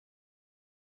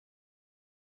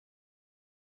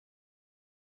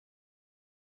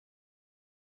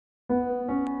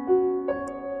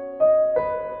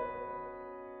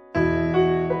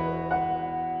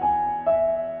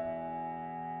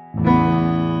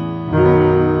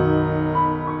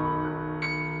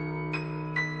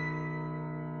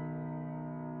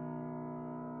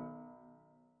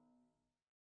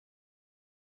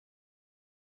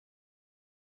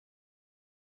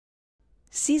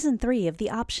Season 3 of the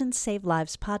Options Save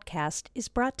Lives podcast is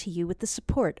brought to you with the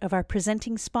support of our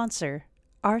presenting sponsor,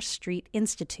 R Street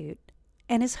Institute,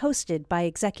 and is hosted by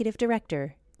Executive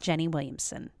Director Jenny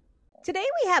Williamson. Today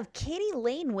we have Katie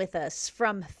Lain with us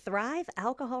from Thrive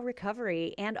Alcohol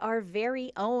Recovery and our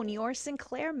very own Your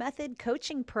Sinclair Method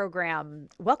coaching program.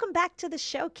 Welcome back to the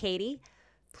show, Katie.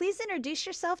 Please introduce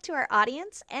yourself to our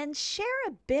audience and share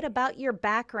a bit about your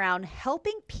background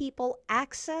helping people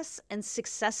access and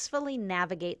successfully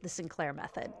navigate the Sinclair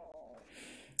Method.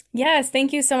 Yes,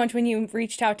 thank you so much. When you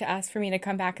reached out to ask for me to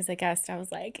come back as a guest, I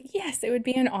was like, yes, it would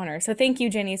be an honor. So thank you,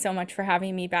 Jenny, so much for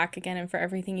having me back again and for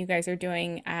everything you guys are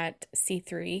doing at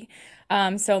C3.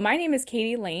 So my name is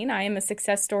Katie Lain. I am a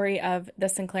success story of the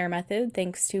Sinclair Method,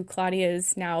 thanks to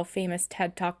Claudia's now famous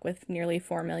TED Talk with nearly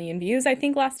 4 million views, I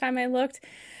think last time I looked.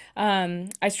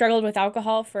 I struggled with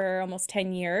alcohol for almost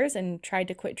 10 years and tried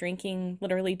to quit drinking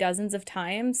literally dozens of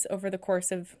times over the course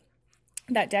of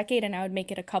that decade, and I would make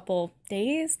it a couple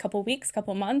days, couple weeks,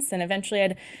 couple months, and eventually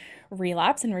I'd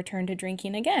relapse and return to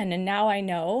drinking again. And now I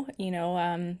know,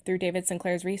 through David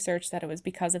Sinclair's research that it was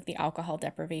because of the alcohol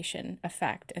deprivation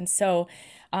effect. And so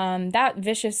that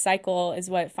vicious cycle is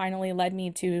what finally led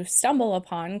me to stumble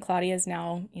upon Claudia's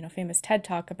now, famous TED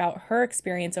Talk about her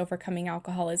experience overcoming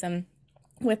alcoholism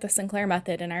with the Sinclair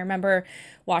Method. And I remember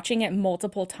watching it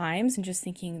multiple times and just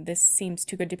thinking, this seems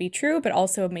too good to be true, but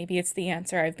also maybe it's the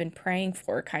answer I've been praying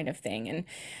for, kind of thing.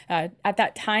 And at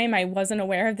that time, I wasn't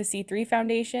aware of the C3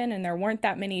 Foundation, and there weren't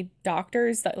that many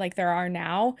doctors that like there are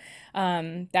now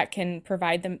that can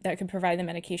provide the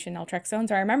medication naltrexone.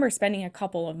 So I remember spending a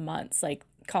couple of months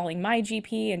calling my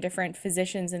GP and different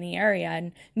physicians in the area,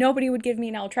 and nobody would give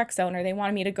me naltrexone, or they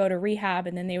wanted me to go to rehab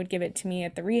and then they would give it to me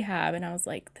at the rehab. And I was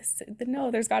like, no,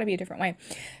 there's got to be a different way.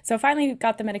 So I finally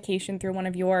got the medication through one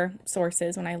of your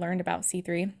sources when I learned about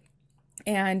C3.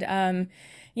 And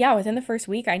within the first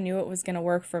week, I knew it was going to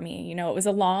work for me. It was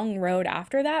a long road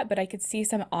after that, but I could see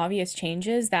some obvious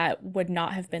changes that would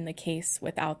not have been the case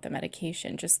without the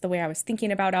medication. Just the way I was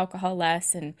thinking about alcohol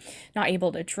less and not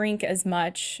able to drink as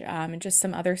much, and just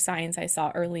some other signs I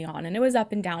saw early on. And it was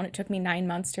up and down. It took me 9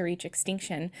 months to reach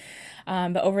extinction.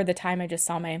 But over the time, I just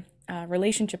saw my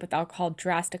relationship with alcohol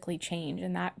drastically change,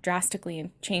 and that drastically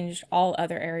changed all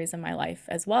other areas of my life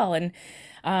as well.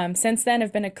 And since then,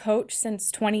 I've been a coach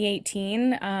since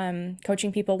 2018,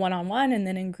 coaching people one-on-one and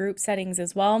then in group settings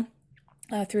as well.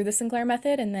 Through the Sinclair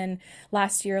Method, and then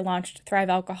last year launched Thrive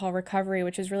Alcohol Recovery,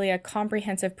 which is really a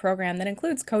comprehensive program that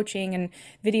includes coaching and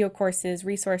video courses,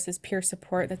 resources, peer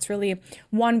support. That's really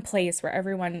one place where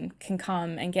everyone can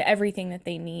come and get everything that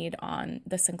they need on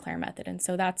the Sinclair Method. And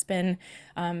so that's been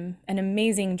an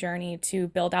amazing journey to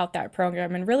build out that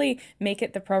program and really make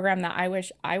it the program that I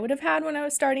wish I would have had when I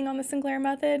was starting on the Sinclair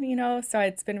Method, So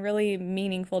it's been really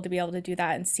meaningful to be able to do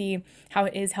that and see how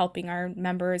it is helping our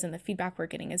members, and the feedback we're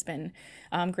getting has been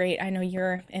great. I know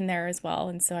you're in there as well,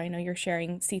 and so I know you're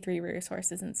sharing C3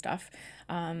 resources and stuff.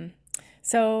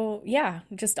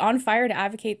 Just on fire to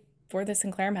advocate for the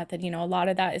Sinclair Method. A lot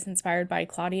of that is inspired by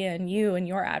Claudia and you and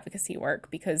your advocacy work,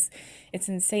 because it's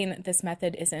insane that this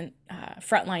method isn't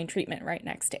frontline treatment right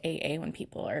next to AA when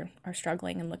people are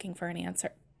struggling and looking for an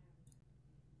answer.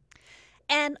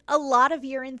 And a lot of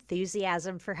your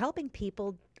enthusiasm for helping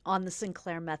people on the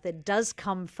Sinclair Method does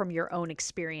come from your own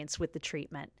experience with the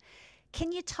treatment.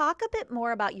 Can you talk a bit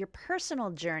more about your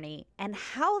personal journey and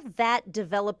how that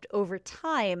developed over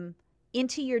time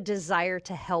into your desire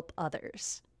to help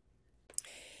others?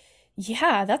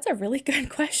 Yeah, that's a really good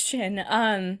question.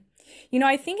 I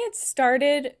think it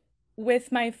started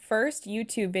with my first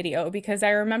YouTube video, because I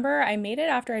remember I made it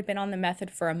after I'd been on the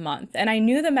method for a month, and I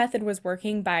knew the method was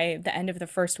working by the end of the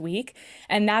first week.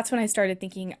 And that's when I started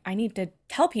thinking, I need to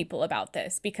tell people about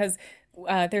this, because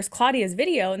there's Claudia's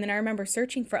video, and then I remember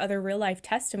searching for other real life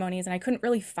testimonies, and I couldn't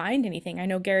really find anything. I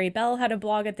know Gary Bell had a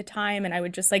blog at the time, and I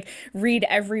would just read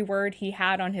every word he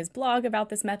had on his blog about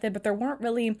this method, but there weren't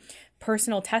really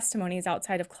personal testimonies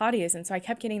outside of Claudia's. And so I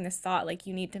kept getting this thought,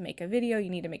 you need to make a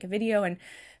video, and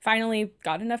finally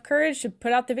got enough courage to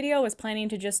put out the video. Was planning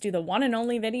to just do the one and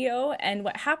only video. And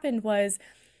what happened was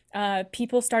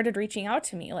people started reaching out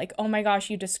to me oh my gosh,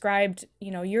 you described,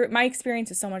 my experience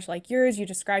is so much like yours. You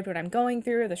described what I'm going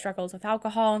through, the struggles with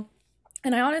alcohol.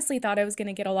 And I honestly thought I was going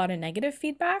to get a lot of negative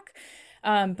feedback,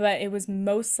 but it was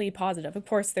mostly positive. Of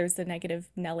course, there's the negative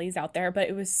Nellies out there, but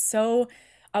it was so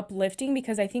uplifting,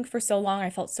 because I think for so long I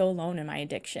felt so alone in my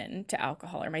addiction to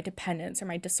alcohol, or my dependence, or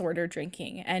my disorder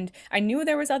drinking. And I knew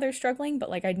there was others struggling, but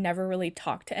I'd never really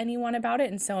talked to anyone about it.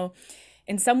 And so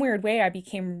in some weird way, I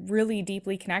became really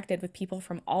deeply connected with people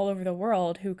from all over the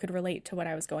world who could relate to what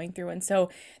I was going through. And so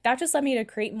that just led me to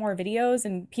create more videos,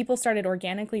 and people started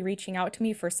organically reaching out to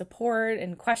me for support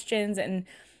and questions. And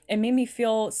it made me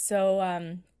feel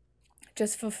so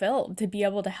just fulfilled to be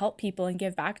able to help people and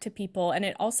give back to people. And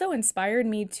it also inspired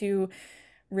me to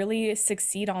really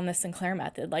succeed on the Sinclair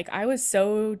method. Like, I was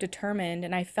so determined,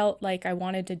 and I felt like I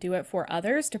wanted to do it for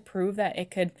others to prove that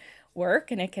it could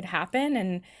work and it could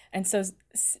happen. And so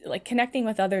like connecting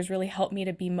with others really helped me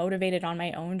to be motivated on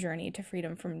my own journey to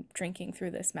freedom from drinking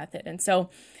through this method. And so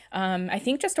I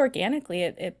think just organically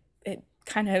it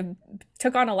kind of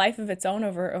took on a life of its own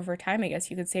over time, I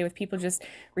guess you could say, with people just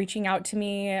reaching out to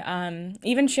me,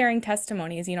 even sharing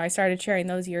testimonies. I started sharing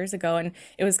those years ago, and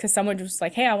it was because someone was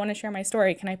like, hey, I want to share my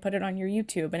story. Can I put it on your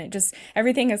YouTube? And it just,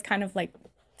 everything has kind of like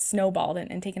snowballed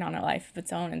and taken on a life of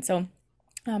its own. And so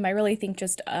I really think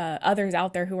just others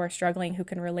out there who are struggling, who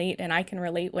can relate, and I can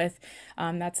relate with,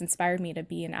 that's inspired me to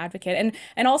be an advocate.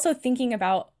 And also thinking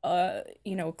about,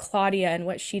 Claudia and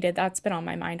what she did, that's been on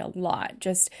my mind a lot.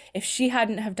 Just if she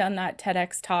hadn't have done that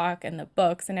TEDx talk and the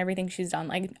books and everything she's done,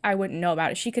 like, I wouldn't know about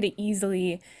it. She could have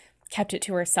easily kept it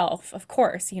to herself, of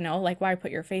course, like, why put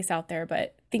your face out there?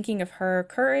 But thinking of her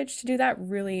courage to do that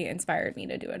really inspired me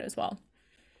to do it as well.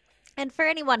 And for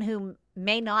anyone who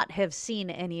may not have seen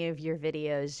any of your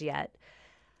videos yet,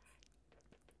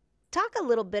 talk a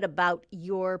little bit about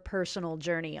your personal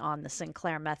journey on the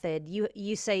Sinclair method.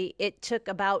 You say it took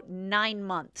about 9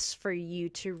 months for you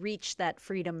to reach that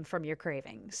freedom from your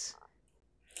cravings.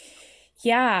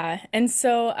 Yeah. And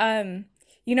so,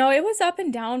 it was up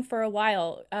and down for a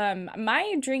while.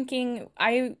 My drinking,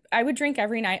 I would drink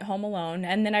every night home alone,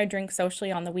 and then I drink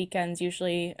socially on the weekends,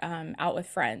 usually out with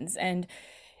friends. And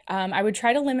I would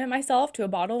try to limit myself to a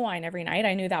bottle of wine every night.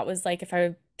 I knew that was like, if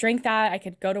I drank that, I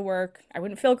could go to work. I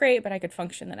wouldn't feel great, but I could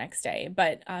function the next day.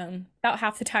 But about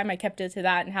half the time I kept it to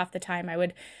that, and half the time I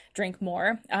would drink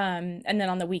more. And then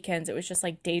on the weekends, it was just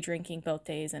like day drinking both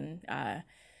days, and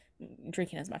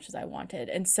drinking as much as I wanted.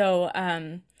 And so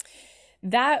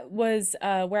that was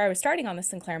where I was starting on the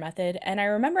Sinclair method. And I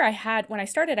remember when I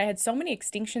started, I had so many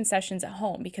extinction sessions at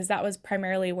home because that was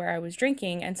primarily where I was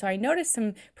drinking. And so I noticed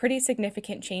some pretty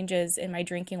significant changes in my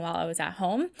drinking while I was at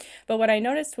home. But what I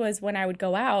noticed was when I would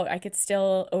go out, I could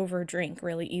still over drink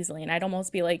really easily. And I'd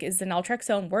almost be like, is the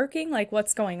naltrexone working? Like,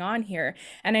 what's going on here?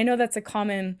 And I know that's a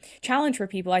common challenge for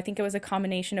people. I think it was a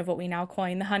combination of what we now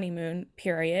coin the honeymoon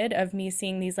period, of me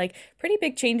seeing these like pretty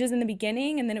big changes in the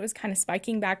beginning, and then it was kind of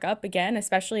spiking back up again,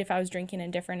 especially if I was drinking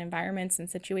in different environments and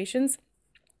situations.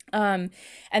 And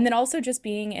then also just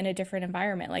being in a different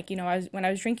environment. Like, when I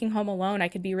was drinking home alone, I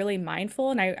could be really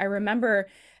mindful. And I remember,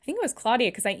 I think it was Claudia,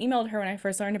 because I emailed her when I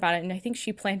first learned about it, and I think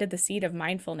she planted the seed of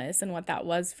mindfulness and what that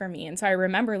was for me. And so I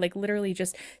remember like literally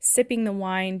just sipping the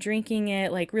wine, drinking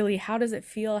it, like really, how does it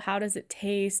feel? How does it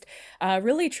taste?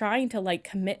 Really trying to like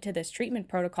commit to this treatment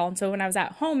protocol. And so when I was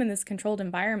at home in this controlled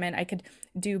environment, I could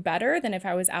do better than if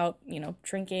I was out,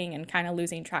 drinking and kind of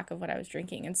losing track of what I was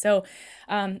drinking. And so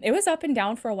it was up and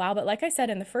down for a while. But like I said,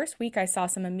 in the first week, I saw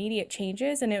some immediate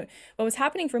changes. And what was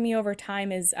happening for me over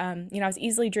time is, I was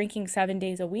easily drinking 7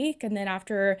 days a week. And then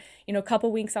after, a couple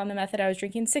weeks on the method, I was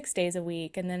drinking 6 days a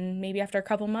week. And then maybe after a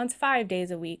couple months, 5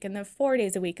 days a week. And then 4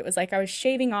 days a week. It was like I was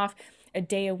shaving off a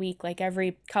day a week, like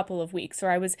every couple of weeks. Or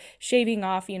I was shaving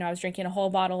off, I was drinking a whole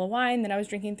bottle of wine, then I was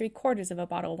drinking 3/4 of a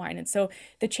bottle of wine. And so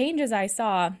the changes I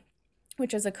saw,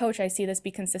 which as a coach, I see this be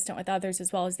consistent with others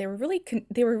as well, is they were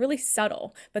really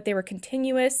subtle, but they were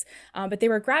continuous, but they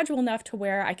were gradual enough to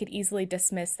where I could easily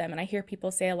dismiss them. And I hear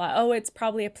people say a lot, oh, it's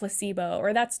probably a placebo,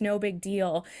 or that's no big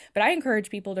deal. But I encourage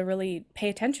people to really pay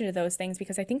attention to those things,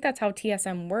 because I think that's how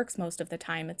TSM works most of the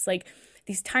time. It's like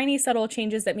these tiny subtle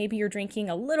changes that maybe you're drinking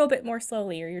a little bit more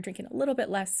slowly, or you're drinking a little bit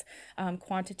less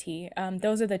quantity.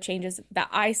 Those are the changes that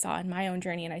I saw in my own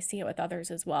journey, and I see it with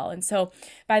others as well. And so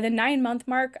by the 9-month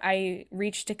mark, I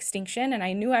reached extinction, and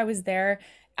I knew I was there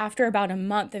after about a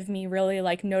month of me really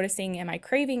like noticing, am I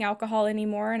craving alcohol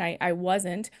anymore? And I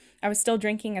wasn't. I was still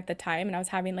drinking at the time, and I was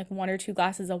having like 1 or 2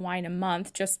 glasses of wine a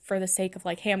month just for the sake of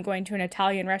like, hey, I'm going to an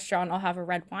Italian restaurant, I'll have a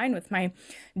red wine with my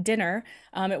dinner.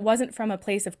 It wasn't from a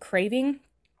place of craving.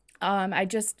 I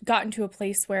just got into a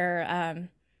place where,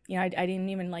 I didn't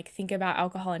even like think about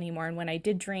alcohol anymore. And when I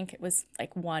did drink, it was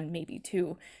like 1, maybe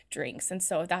 2 drinks. And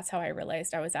so that's how I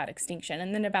realized I was at extinction.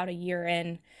 And then about a year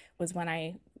in was when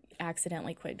I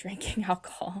accidentally quit drinking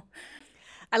alcohol.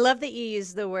 I love that you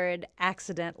use the word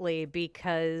accidentally,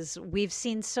 because we've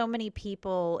seen so many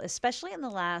people, especially in the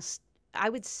last, I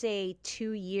would say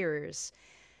 2 years,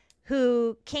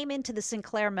 who came into the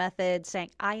Sinclair method saying,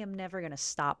 I am never going to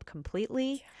stop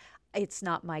completely. It's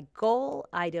not my goal.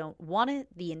 I don't want it.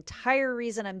 The entire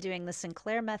reason I'm doing the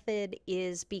Sinclair method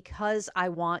is because I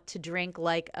want to drink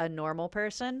like a normal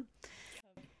person.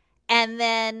 And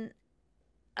then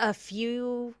a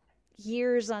few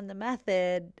years on the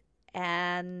method,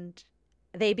 and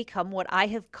they become what I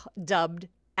have dubbed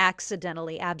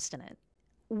accidentally abstinent.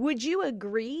 Would you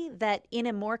agree that in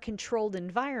a more controlled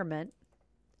environment,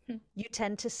 you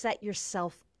tend to set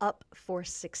yourself up for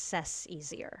success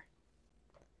easier?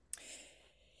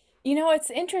 It's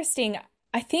interesting.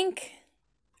 I think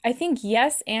I think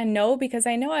yes and no, because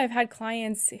I know I've had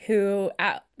clients who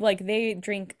they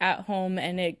drink at home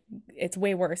and it's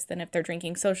way worse than if they're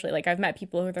drinking socially. Like I've met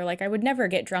people who they're like, I would never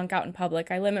get drunk out in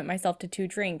public. I limit myself to 2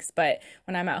 drinks, but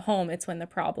when I'm at home, it's when the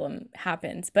problem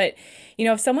happens. But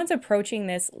if someone's approaching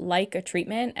this like a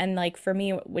treatment, and like for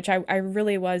me, which I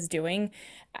really was doing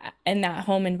in that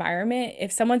home environment,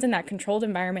 if someone's in that controlled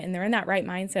environment and they're in that right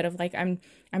mindset of like, I'm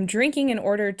drinking in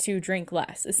order to drink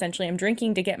less. Essentially, I'm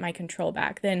drinking to get my control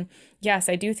back. Then, yes,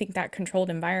 I do think that controlled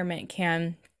environment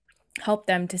can help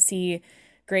them to see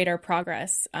greater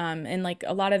progress. And like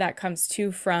a lot of that comes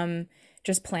too from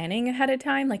just planning ahead of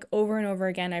time. Like over and over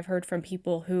again, I've heard from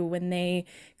people who, when they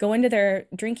go into their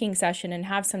drinking session and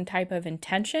have some type of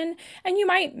intention, and you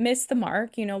might miss the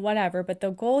mark, whatever, but the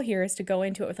goal here is to go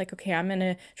into it with like, okay, I'm going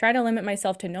to try to limit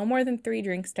myself to no more than 3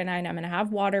 drinks tonight. I'm going to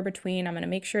have water between. I'm going to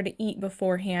make sure to eat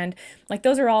beforehand. Like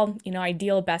those are all,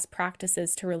 ideal best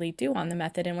practices to really do on the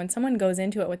method. And when someone goes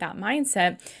into it with that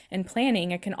mindset and planning,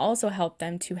 it can also help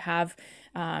them to have,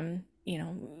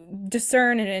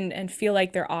 discern and feel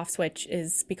like their off switch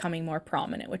is becoming more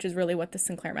prominent, which is really what the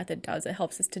Sinclair method does. It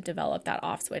helps us to develop that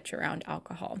off switch around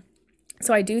alcohol.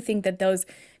 So I do think that those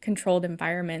controlled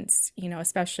environments,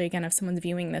 especially again, if someone's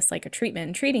viewing this like a treatment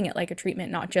and treating it like a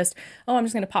treatment, not just, oh, I'm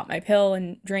just going to pop my pill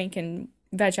and drink and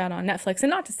veg out on Netflix. And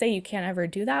not to say you can't ever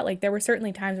do that. Like there were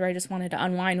certainly times where I just wanted to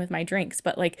unwind with my drinks,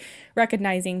 but like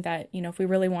recognizing that, if we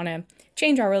really want to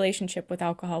change our relationship with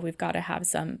alcohol, we've got to have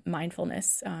some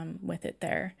mindfulness with it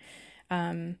there.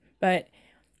 But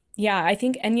yeah, I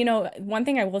think, and one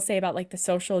thing I will say about like the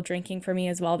social drinking for me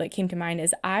as well that came to mind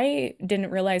is I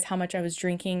didn't realize how much I was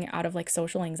drinking out of like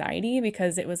social anxiety,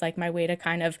 because it was like my way to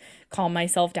kind of calm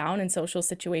myself down in social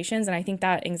situations. And I think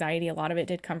that anxiety, a lot of it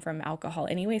did come from alcohol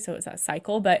anyway. So it was that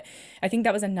cycle. But I think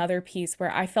that was another piece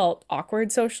where I felt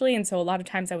awkward socially. And so a lot of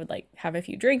times I would like have a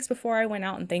few drinks before I went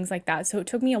out and things like that. So it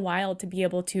took me a while to be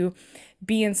able to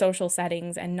be in social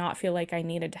settings and not feel like I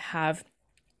needed to have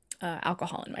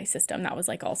alcohol in my system. That was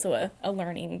like also a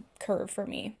learning curve for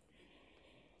me.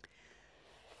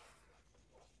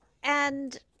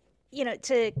 And,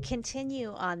 to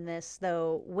continue on this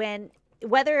though,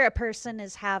 whether a person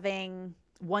is having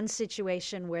one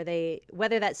situation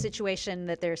whether that situation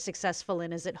that they're successful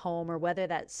in is at home, or whether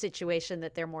that situation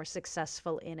that they're more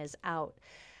successful in is out,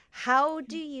 how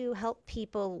do you help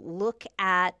people look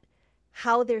at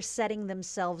how they're setting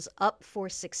themselves up for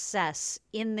success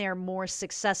in their more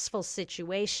successful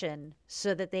situation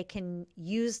so that they can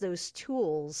use those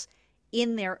tools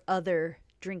in their other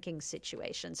drinking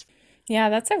situations? Yeah,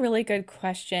 that's a really good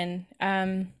question.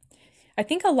 I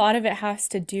think a lot of it has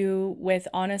to do with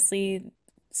honestly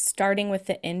starting with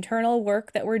the internal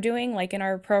work that we're doing. Like in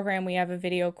our program, we have a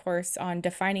video course on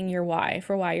defining your why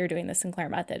for why you're doing the Sinclair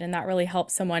method. And that really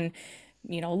helps someone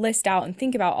list out and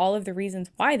think about all of the reasons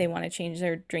why they want to change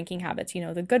their drinking habits.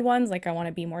 The good ones, like I want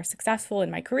to be more successful in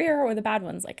my career, or the bad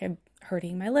ones, like I'm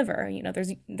hurting my liver.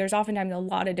 There's oftentimes a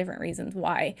lot of different reasons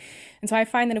why. And so I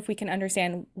find that if we can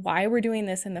understand why we're doing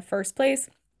this in the first place,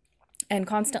 and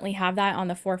constantly have that on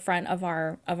the forefront of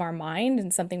our mind,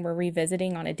 and something we're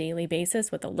revisiting on a daily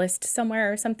basis with a list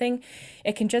somewhere or something,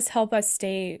 it can just help us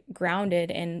stay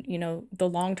grounded in, the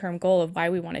long-term goal of why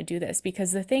we want to do this.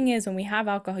 Because the thing is, when we have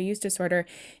alcohol use disorder,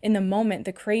 in the moment,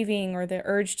 the craving or the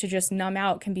urge to just numb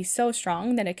out can be so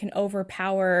strong that it can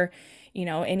overpower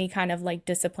any kind of like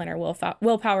discipline or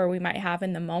willpower we might have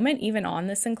in the moment, even on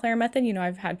the Sinclair method.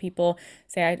 I've had people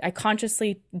say, I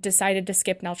consciously decided to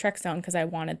skip naltrexone because I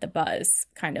wanted the buzz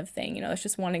kind of thing. It's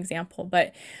just one example.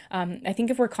 But I think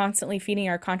if we're constantly feeding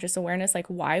our conscious awareness, like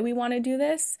why we want to do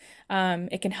this,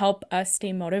 it can help us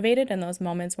stay motivated in those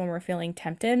moments when we're feeling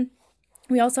tempted.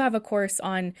 We also have a course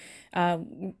on,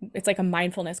 it's like a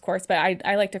mindfulness course, but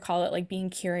I like to call it like being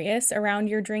curious around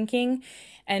your drinking.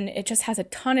 And it just has a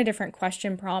ton of different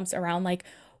question prompts around like,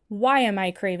 why am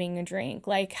I craving a drink?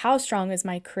 Like, how strong is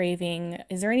my craving?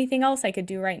 Is there anything else I could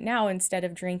do right now instead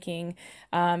of drinking?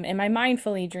 Am I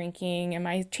mindfully drinking? Am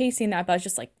I chasing that buzz?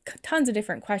 Just like tons of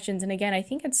different questions. And again, I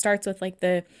think it starts with like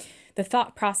the the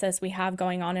thought process we have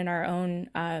going on in our own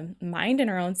mind and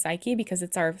our own psyche, because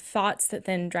it's our thoughts that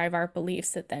then drive our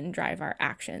beliefs that then drive our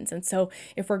actions. And so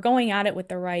if we're going at it with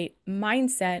the right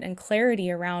mindset and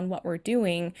clarity around what we're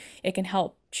doing, it can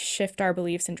help shift our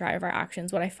beliefs and drive our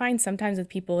actions. What I find sometimes with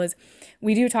people is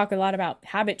we do talk a lot about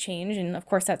habit change. And of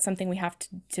course, that's something we have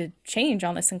to change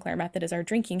on the Sinclair method, is our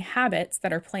drinking habits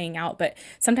that are playing out. But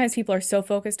sometimes people are so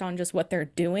focused on just what they're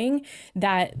doing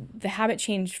that the habit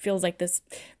change feels like this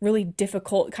really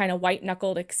difficult kind of white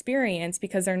knuckled experience,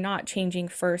 because they're not changing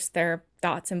first their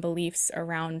thoughts and beliefs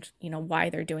around, why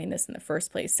they're doing this in the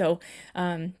first place. So,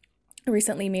 I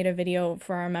recently made a video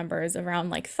for our members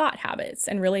around like thought habits,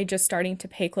 and really just starting to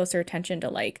pay closer attention to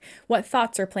like what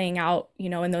thoughts are playing out,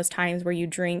 in those times where you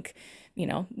drink,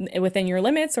 within your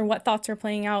limits, or what thoughts are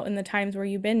playing out in the times where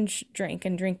you binge drink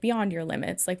and drink beyond your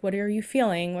limits. Like, what are you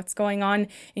feeling? What's going on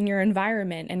in your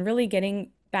environment? And really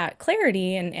getting that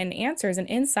clarity and answers and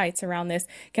insights around this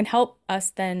can help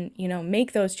us then,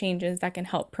 make those changes that can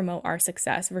help promote our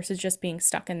success, versus just being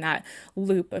stuck in that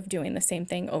loop of doing the same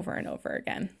thing over and over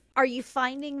again. Are you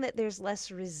finding that there's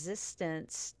less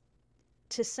resistance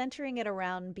to centering it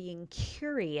around being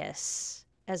curious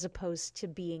as opposed to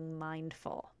being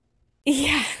mindful?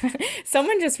 Yeah,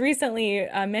 someone just recently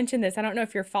mentioned this. I don't know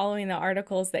if you're following the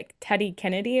articles that Teddy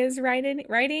Kennedy is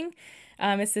writing.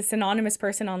 It's this anonymous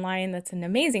person online that's an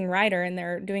amazing writer, and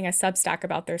they're doing a Substack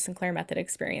about their Sinclair method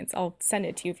experience. I'll send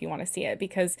it to you if you want to see it,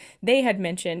 because they had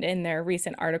mentioned in their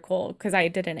recent article, because I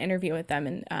did an interview with them,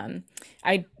 and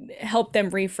I helped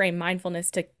them reframe mindfulness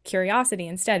to curiosity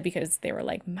instead, because they were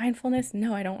like, mindfulness?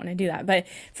 No, I don't want to do that. But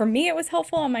for me, it was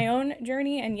helpful on my own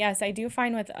journey. And yes, I do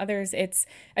find with others, it's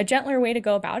a gentler way to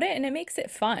go about it, and it makes it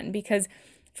fun, because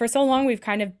for so long we've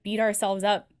kind of beat ourselves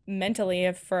up mentally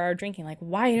for our drinking, like,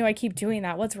 why do I keep doing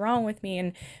that? What's wrong with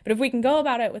me? But if we can go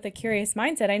about it with a curious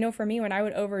mindset, I know for me, when I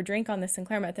would over drink on the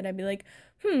Sinclair method, I'd be like,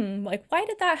 like, why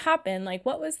did that happen? Like,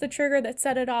 what was the trigger that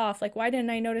set it off? Like, why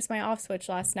didn't I notice my off switch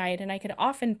last night? And I could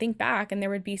often think back, and there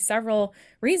would be several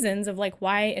reasons of like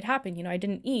why it happened. I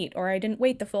didn't eat, or I didn't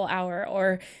wait the full hour,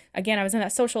 or again, I was in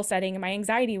that social setting and my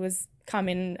anxiety was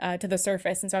coming to the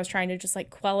surface, and so I was trying to just like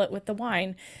quell it with the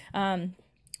wine.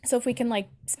 So if we can like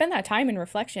spend that time in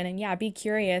reflection and be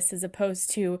curious, as opposed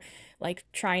to like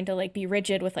trying to like be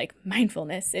rigid with like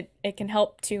mindfulness, it can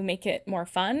help to make it more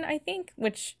fun, I think,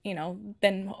 which,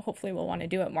 then hopefully we'll want to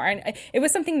do it more. And it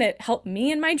was something that helped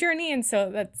me in my journey. And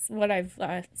so that's what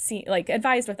I've seen, like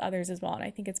advised with others as well. And I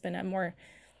think it's been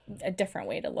a different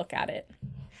way to look at it.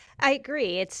 I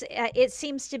agree. It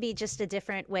seems to be just a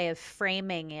different way of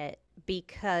framing it,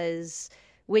 because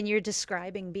when you're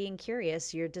describing being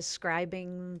curious, you're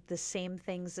describing the same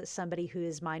things that somebody who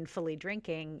is mindfully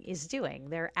drinking is doing.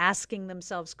 They're asking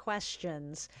themselves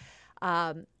questions.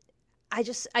 I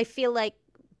feel like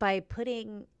by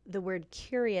putting the word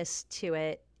curious to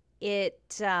it, it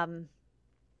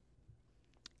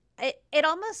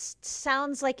almost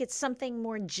sounds like it's something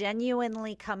more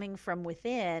genuinely coming from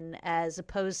within, as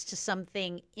opposed to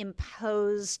something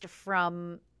imposed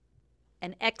from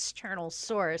an external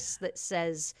source that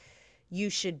says you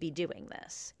should be doing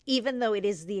this, even though it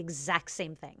is the exact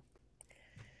same thing.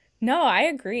 No, I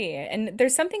agree. And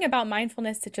there's something about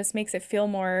mindfulness that just makes it feel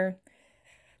more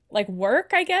like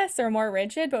work, I guess, or more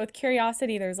rigid. But with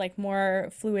curiosity, there's like more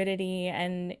fluidity,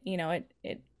 and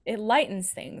it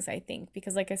lightens things, I think,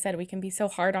 because like I said, we can be so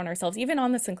hard on ourselves. Even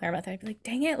on the Sinclair method, I'd be like,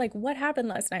 dang it, like what happened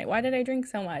last night? Why did I drink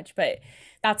so much? But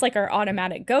that's like our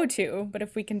automatic go-to. But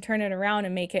if we can turn it around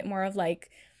and make it more of like,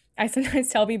 I sometimes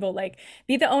tell people, like,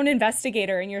 be the own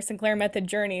investigator in your Sinclair method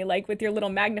journey, like with your little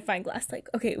magnifying glass, like,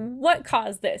 okay, what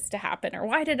caused this to happen? Or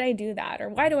why did I do that? Or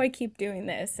why do I keep doing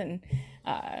this? And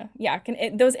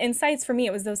those insights, for me,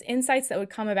 it was those insights that would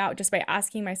come about just by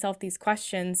asking myself these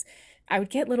questions. I would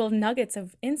get little nuggets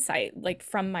of insight, like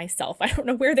from myself. I don't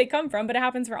know where they come from, but it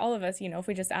happens for all of us, if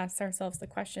we just ask ourselves the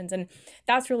questions. And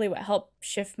that's really what helped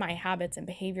shift my habits and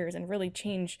behaviors and really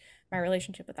change my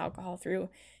relationship with alcohol through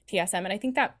TSM. And I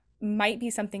think that might be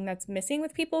something that's missing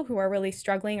with people who are really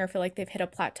struggling or feel like they've hit a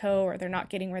plateau or they're not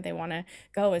getting where they want to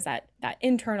go, is that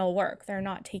internal work. They're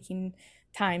not taking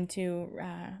time to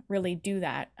really do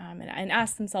that and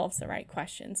ask themselves the right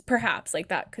questions. Perhaps like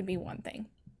that could be one thing.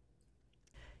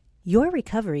 Your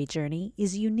recovery journey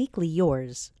is uniquely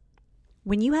yours.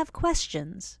 When you have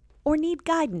questions or need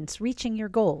guidance reaching your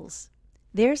goals,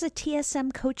 there's a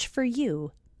TSM coach for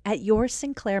you at Your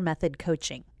Sinclair Method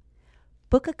Coaching.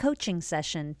 Book a coaching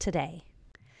session today.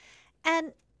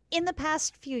 And in the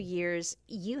past few years,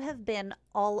 you have been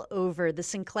all over the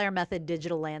Sinclair Method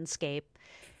digital landscape,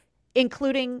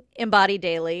 including Embody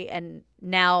Daily and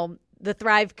now the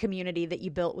Thrive community that you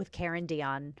built with Karen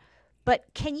Dion. But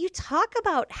can you talk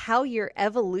about how your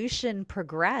evolution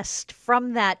progressed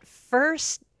from that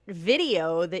first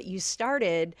video that you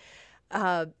started,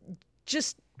 uh,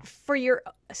 just for your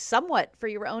somewhat for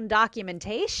your own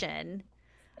documentation,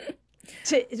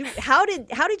 to how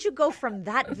did you go from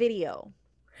that video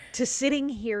to sitting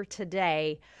here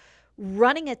today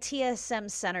running a TSM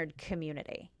centered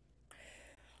community?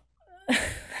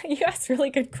 You asked really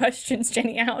good questions,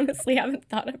 Jenny. I honestly haven't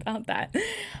thought about that.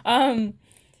 Um,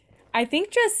 I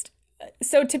think just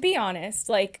so to be honest,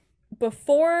 like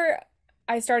before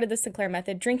I started the Sinclair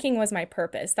method, drinking was my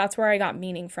purpose. That's where I got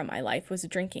meaning from my life, was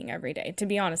drinking every day. To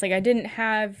be honest, like I didn't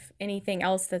have anything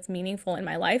else that's meaningful in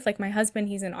my life. Like my husband,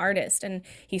 he's an artist and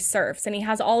he surfs and he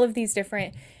has all of these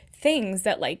different things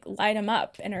that like light him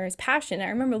up and are his passion. I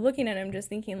remember looking at him just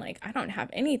thinking like, I don't have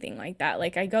anything like that.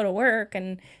 Like I go to work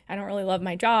and I don't really love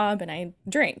my job and I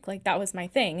drink. Like that was my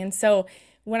thing. And so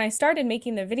when I started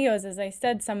making the videos, as I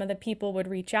said, some of the people would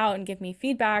reach out and give me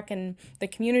feedback, and the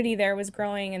community there was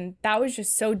growing. And that was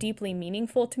just so deeply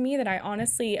meaningful to me that I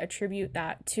honestly attribute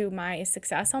that to my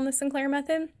success on the Sinclair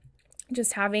method.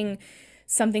 Just having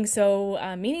something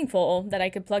so meaningful that I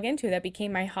could plug into that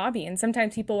became my hobby. And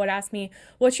sometimes people would ask me,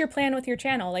 what's your plan with your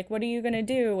channel? Like, what are you going to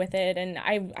do with it? And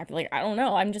I'd be like, I don't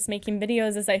know. I'm just making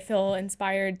videos as I feel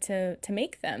inspired to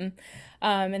make them.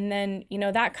 And then,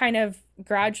 that kind of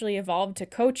gradually evolved to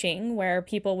coaching, where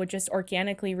people would just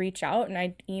organically reach out and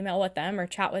I'd email with them or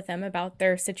chat with them about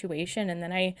their situation. And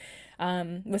then I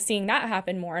was seeing that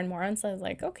happen more and more. And so I was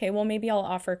like, okay, well, maybe I'll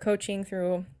offer coaching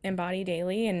through Embody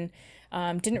Daily. And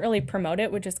didn't really promote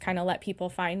it, would just kind of let people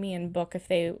find me and book if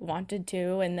they wanted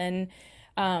to. And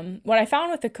then what I found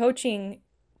with the coaching,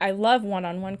 I love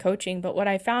one-on-one coaching, but what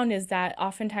I found is that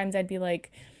oftentimes I'd be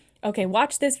like, okay,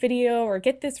 watch this video or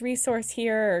get this resource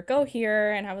here or go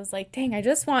here. And I was like, dang, I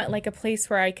just want like a place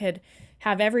where I could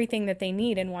have everything that they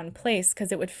need in one place,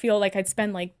 because it would feel like I'd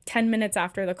spend like 10 minutes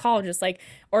after the call just like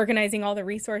organizing all the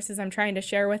resources I'm trying to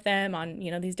share with them on,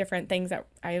 these different things that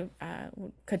I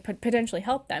could potentially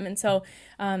help them. And so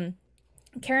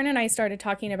Karen and I started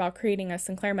talking about creating a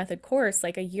Sinclair Method course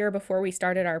like a year before we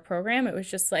started our program. It was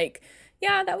just like,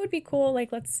 yeah, that would be cool.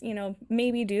 Like, let's,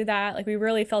 maybe do that. Like, we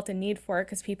really felt a need for it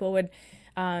because people would,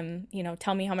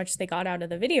 tell me how much they got out of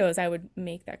the videos I would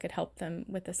make that could help them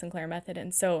with the Sinclair Method.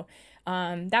 And so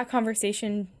that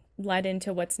conversation led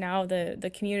into what's now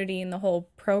the community and the whole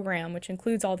program, which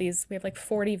includes all these, we have like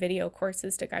 40 video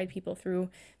courses to guide people through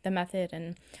the method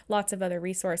and lots of other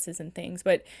resources and things.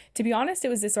 But to be honest, it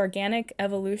was this organic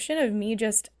evolution of me,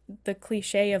 just the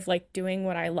cliche of like doing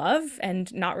what I love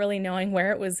and not really knowing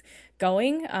where it was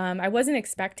going. I wasn't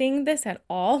expecting this at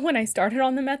all when I started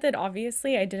on the method.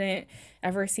 Obviously, I didn't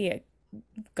ever see it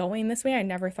going this way. I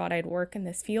never thought I'd work in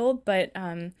this field, but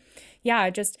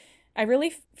I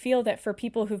really feel that for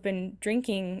people who've been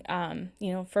drinking,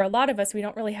 for a lot of us, we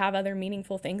don't really have other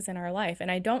meaningful things in our life.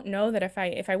 And I don't know that if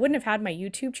I wouldn't have had my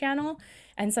YouTube channel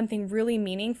and something really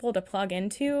meaningful to plug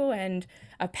into and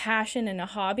a passion and a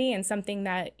hobby and something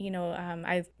that,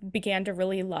 I began to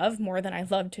really love more than I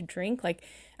love to drink, like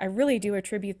I really do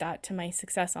attribute that to my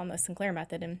success on the Sinclair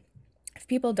Method. And if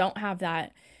people don't have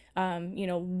that,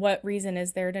 what reason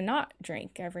is there to not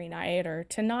drink every night or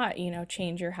to not,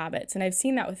 change your habits? And I've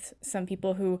seen that with some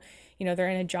people who, they're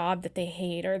in a job that they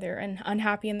hate, or they're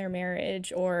unhappy in their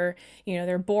marriage, or,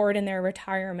 they're bored in their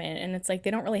retirement. And it's like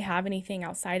they don't really have anything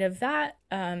outside of that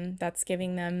that's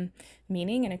giving them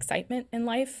meaning and excitement in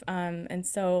life. And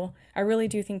so I really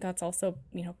do think that's also,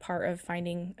 part of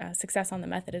finding success on the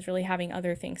method, is really having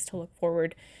other things to look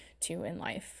forward to in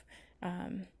life.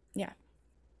 Yeah.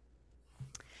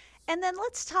 And then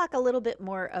let's talk a little bit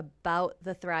more about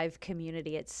the Thrive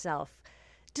community itself.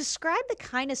 Describe the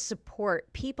kind of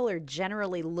support people are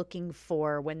generally looking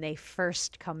for when they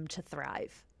first come to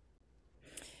Thrive.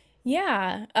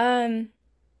 Yeah. I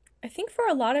think for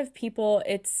a lot of people,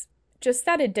 it's just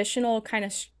that additional kind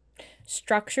of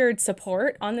structured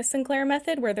support on the Sinclair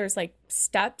Method, where there's like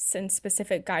steps and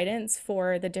specific guidance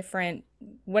for the different,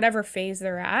 whatever phase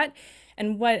they're at.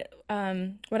 And what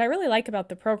I really like about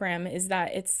the program is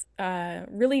that it's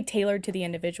really tailored to the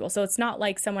individual. So it's not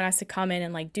like someone has to come in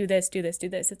and like do this, do this, do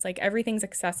this. It's like everything's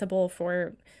accessible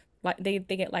for, they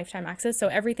get lifetime access. So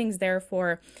everything's there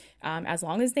for as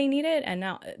long as they need it, and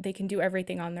now they can do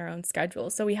everything on their own schedule.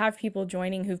 So we have people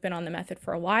joining who've been on the method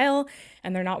for a while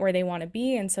and they're not where they want to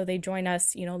be. And so they join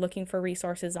us, looking for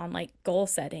resources on like goal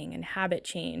setting and habit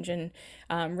change, and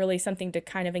really something to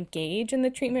kind of engage in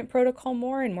the treatment protocol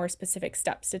more and more specific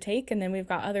steps to take. And then we've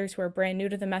got others who are brand new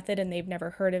to the method and they've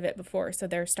never heard of it before. So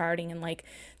they're starting in like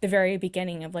the very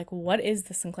beginning of like, what is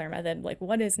the Sinclair Method? Like,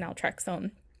 what is naltrexone?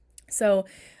 So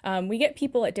we get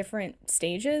people at different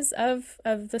stages of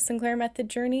the Sinclair method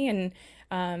journey.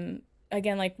 And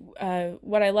again, like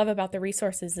what I love about the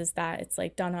resources is that it's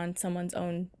like done on someone's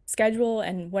own schedule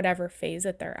and whatever phase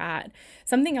that they're at.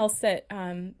 Something else that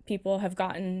people have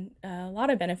gotten a lot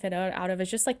of benefit out of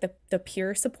is just like the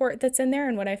peer support that's in there.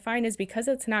 And what I find is because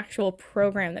it's an actual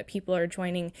program that people are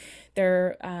joining,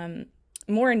 they're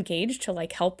more engaged to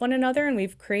like help one another. And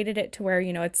we've created it to where,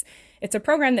 it's a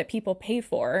program that people pay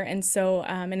for. And so,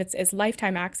 and it's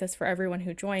lifetime access for everyone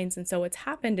who joins. And so what's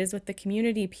happened is with the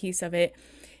community piece of it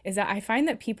is that I find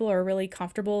that people are really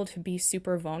comfortable to be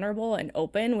super vulnerable and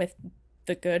open with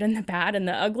the good and the bad and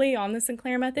the ugly on the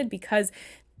Sinclair method because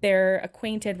they're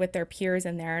acquainted with their peers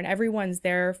in there and everyone's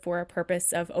there for a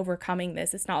purpose of overcoming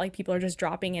this. It's not like people are just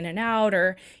dropping in and out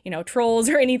or, trolls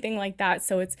or anything like that.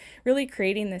 So it's really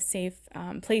creating this safe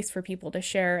place for people to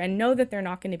share and know that they're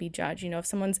not going to be judged. If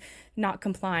someone's not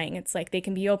complying, it's like they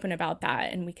can be open about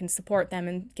that and we can support them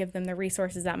and give them the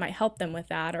resources that might help them with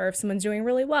that. Or if someone's doing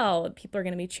really well, people are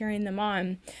going to be cheering them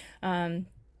on.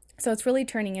 So it's really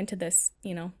turning into this,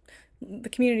 the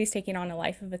community is taking on a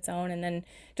life of its own, and then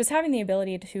just having the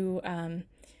ability to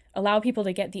allow people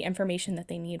to get the information that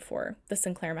they need for the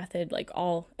Sinclair method, like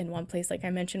all in one place. Like I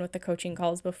mentioned with the coaching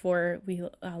calls before we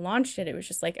launched it, it was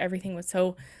just like everything was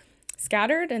so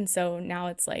scattered. And so now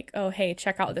it's like, oh, hey,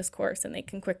 check out this course and they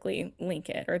can quickly link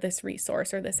it or this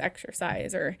resource or this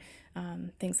exercise or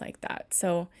things like that.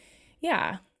 So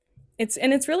yeah, it's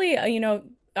really,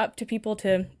 up to people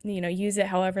to, use it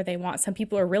however they want. Some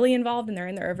people are really involved and they're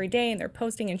in there every day and they're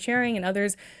posting and sharing, and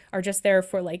others are just there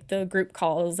for like the group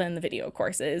calls and the video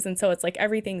courses. And so it's like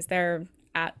everything's there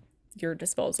at your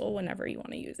disposal whenever you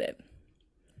want to use it.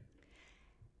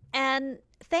 And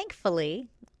thankfully,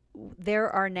 there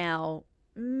are now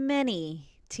many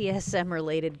TSM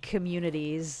related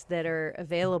communities that are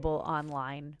available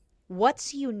online.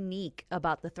 What's unique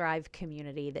about the Thrive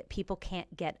community that people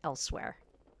can't get elsewhere?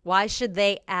 Why should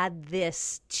they add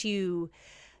this to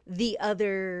the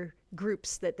other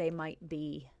groups that they might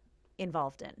be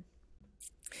involved in?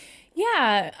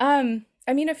 Yeah,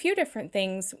 a few different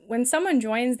things. When someone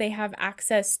joins, they have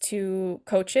access to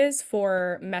coaches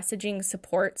for messaging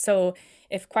support. So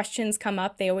if questions come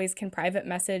up, they always can private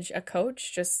message a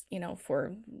coach just,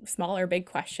 for small or big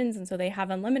questions. And so they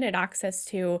have unlimited access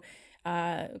to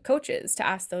coaches to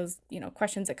ask those,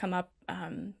 questions that come up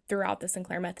throughout the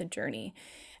Sinclair method journey.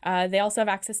 They also have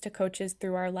access to coaches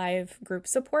through our live group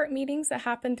support meetings that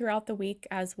happen throughout the week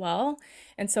as well.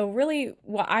 And so really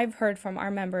what I've heard from our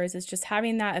members is just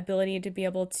having that ability to be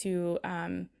able to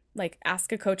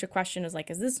ask a coach a question is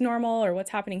like, is this normal or what's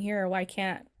happening here? Or why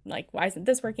isn't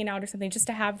this working out or something? Just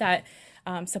to have that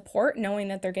support, knowing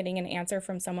that they're getting an answer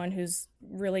from someone who's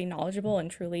really knowledgeable and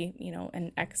truly,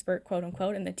 an expert, quote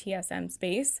unquote, in the TSM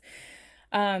space.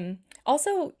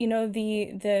 Also,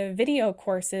 the video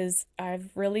courses have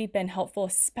really been helpful,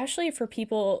 especially for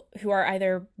people who are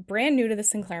either brand new to the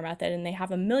Sinclair method and they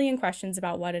have a million questions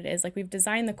about what it is. Like we've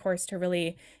designed the course to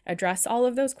really address all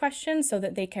of those questions so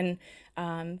that they can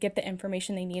get the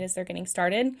information they need as they're getting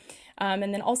started.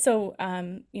 And then also,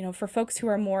 for folks who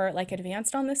are more like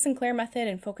advanced on the Sinclair method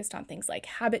and focused on things like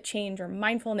habit change or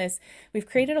mindfulness, we've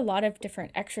created a lot of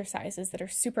different exercises that are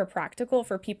super practical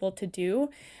for people to do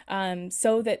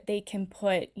so that they can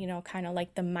put, kind of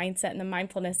like the mindset and the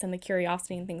mindfulness and the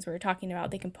curiosity and things we were talking about,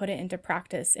 they can put it into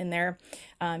practice in their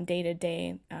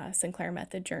day-to-day Sinclair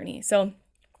method journey. So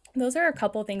those are a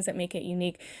couple things that make it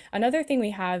unique. Another thing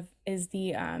we have is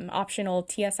the optional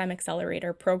TSM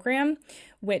Accelerator program,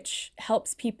 which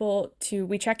helps people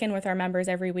we check in with our members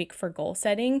every week for goal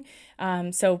setting.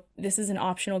 So this is an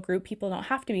optional group. People don't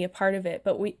have to be a part of it.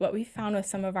 But what we found with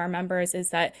some of our members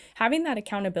is that having that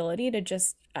accountability to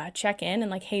just check in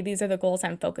and like, hey, these are the goals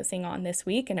I'm focusing on this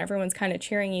week. And everyone's kind of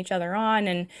cheering each other on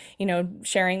and,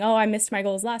 sharing, oh, I missed my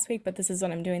goals last week, but this is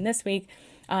what I'm doing this week.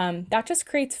 That just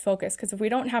creates focus, because if we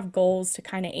don't have goals to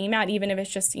kind of aim at, even if it's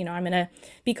just, I'm going to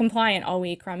be compliant all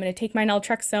week, or I'm going to take my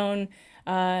naltrexone,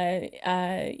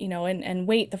 and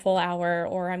wait the full hour,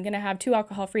 or I'm going to have 2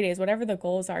 alcohol-free days, whatever the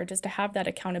goals are, just to have that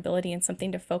accountability and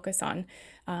something to focus on,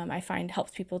 I find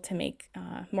helps people to make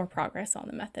more progress on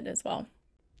the method as well.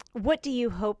 What do you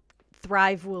hope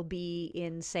Thrive will be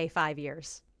in, say, 5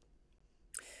 years?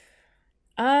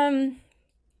 I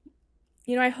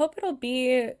hope it'll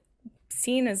be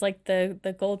seen as like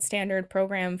the gold standard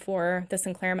program for the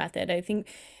Sinclair method. I think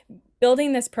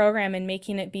building this program and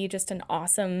making it be just an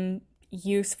awesome,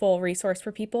 useful resource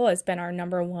for people has been our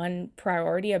number one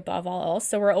priority above all else.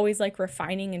 So we're always like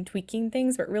refining and tweaking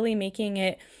things, but really making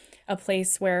it a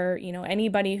place where,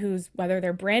 anybody who's, whether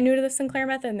they're brand new to the Sinclair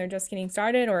method and they're just getting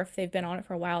started, or if they've been on it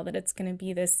for a while, that it's going to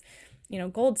be this,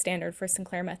 gold standard for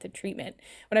Sinclair method treatment.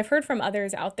 What I've heard from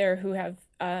others out there who have,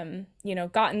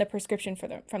 gotten the prescription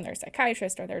from their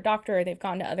psychiatrist or their doctor, or they've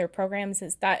gone to other programs,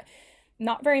 is that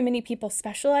not very many people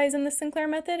specialize in the Sinclair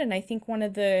method. And I think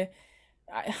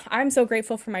I'm so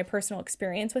grateful for my personal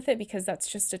experience with it, because that's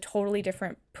just a totally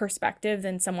different perspective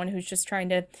than someone who's just trying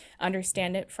to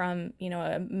understand it from,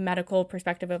 a medical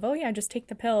perspective of, oh yeah, just take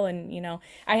the pill. And,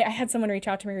 I had someone reach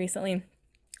out to me recently,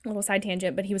 a little side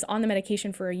tangent, but he was on the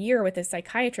medication for a year with a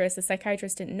psychiatrist. The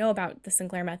psychiatrist didn't know about the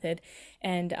Sinclair method.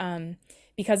 And,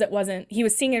 because he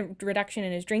was seeing a reduction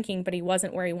in his drinking, but he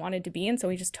wasn't where he wanted to be. And so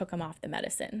he just took him off the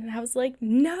medicine. And I was like,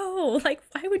 no, like,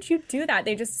 why would you do that?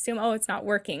 They just assume, oh, it's not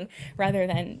working, rather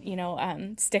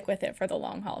than, stick with it for the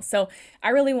long haul. So I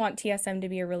really want TSM to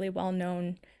be a really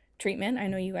well-known treatment. I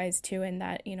know you guys too, and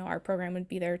that, our program would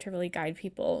be there to really guide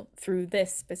people through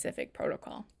this specific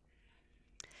protocol.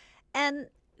 And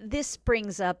this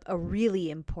brings up a really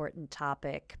important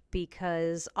topic,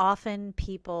 because often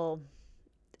people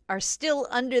are still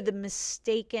under the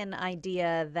mistaken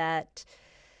idea that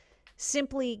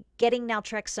simply getting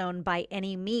naltrexone by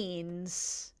any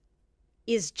means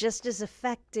is just as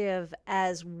effective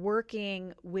as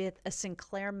working with a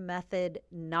Sinclair method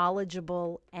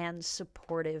knowledgeable and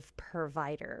supportive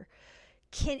provider.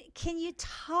 Can you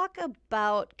talk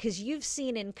about, because you've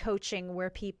seen in coaching where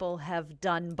people have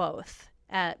done both,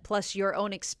 plus your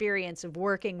own experience of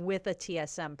working with a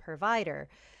TSM provider,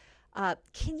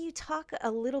 can you talk a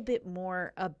little bit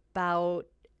more about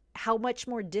how much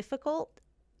more difficult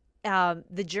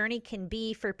the journey can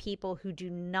be for people who do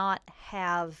not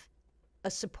have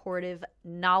a supportive,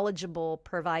 knowledgeable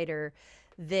provider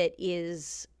that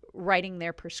is writing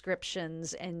their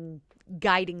prescriptions and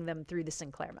guiding them through the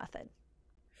Sinclair method?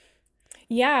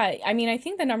 Yeah, I mean, I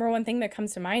think the number one thing that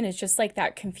comes to mind is just like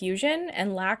that confusion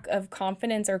and lack of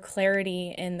confidence or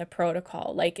clarity in the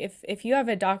protocol. Like if you have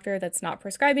a doctor that's not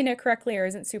prescribing it correctly or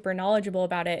isn't super knowledgeable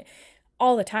about it,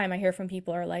 all the time I hear from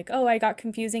people are like, oh, I got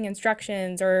confusing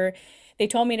instructions, or they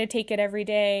told me to take it every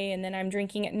day and then I'm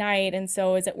drinking at night, and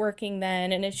so is it working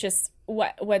then? And it's just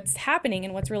what's happening,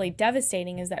 and what's really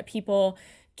devastating is that people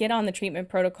get on the treatment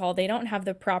protocol, they don't have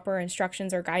the proper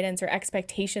instructions or guidance or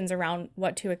expectations around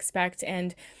what to expect,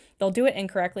 and they'll do it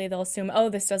incorrectly. They'll assume, oh,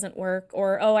 this doesn't work,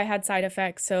 or, oh, I had side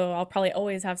effects, so I'll probably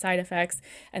always have side effects,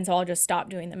 and so I'll just stop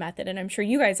doing the method. And I'm sure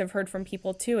you guys have heard from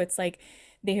people too. It's like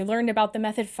they learned about the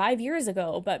method 5 years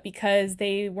ago, but because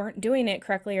they weren't doing it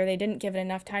correctly or they didn't give it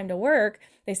enough time to work,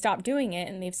 they stopped doing it,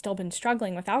 and they've still been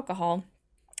struggling with alcohol,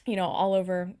 all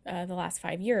over the last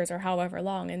 5 years or however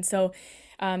long. And so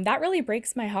that really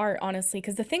breaks my heart, honestly,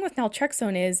 because the thing with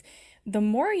naltrexone is the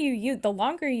more you use, the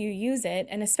longer you use it,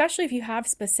 and especially if you have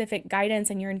specific guidance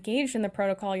and you're engaged in the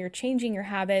protocol, you're changing your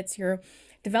habits, you're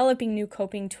developing new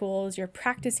coping tools, you're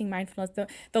practicing mindfulness,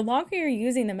 the longer you're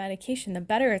using the medication, the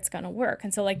better it's going to work.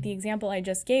 And so like the example I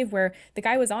just gave where the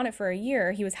guy was on it for a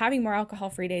year, he was having more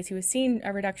alcohol-free days, he was seeing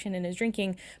a reduction in his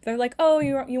drinking, but they're like, oh,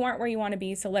 you aren't where you want to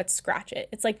be, so let's scratch it.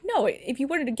 It's like, no, if you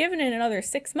would have given it another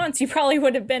 6 months, you probably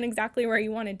would have been exactly where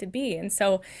you wanted to be. And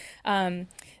so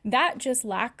that just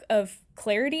lack of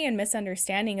clarity and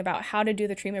misunderstanding about how to do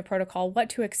the treatment protocol, what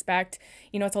to expect.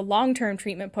 It's a long-term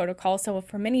treatment protocol. So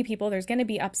for many people, there's going to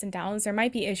be ups and downs. There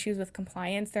might be issues with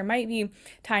compliance. There might be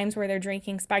times where their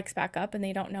drinking spikes back up and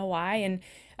they don't know why. And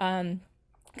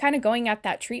kind of going at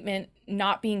that treatment,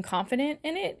 not being confident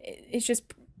in it, it's just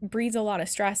breeds a lot of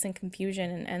stress and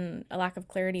confusion and a lack of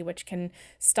clarity, which can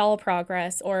stall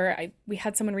progress. Or we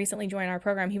had someone recently join our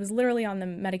program. He was literally on the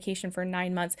medication for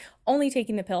 9 months, only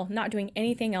taking the pill, not doing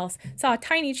anything else, saw a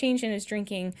tiny change in his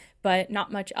drinking, but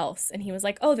not much else. And he was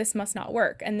like, oh, this must not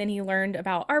work. And then he learned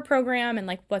about our program and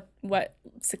like what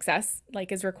success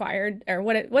like is required, or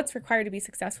what's required to be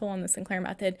successful on the Sinclair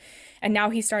method. And now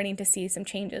he's starting to see some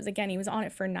changes. Again, he was on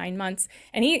it for 9 months,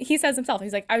 and he says himself,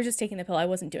 he's like, I was just taking the pill. I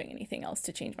wasn't doing anything else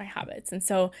to change my habits. And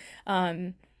so,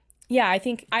 yeah, I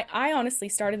think I honestly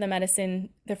started the medicine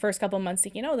the first couple of months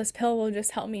thinking, oh, this pill will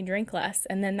just help me drink less.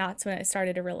 And then that's when I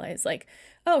started to realize like,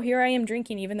 oh, here I am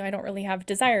drinking even though I don't really have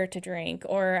desire to drink.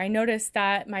 Or I noticed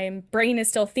that my brain is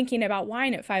still thinking about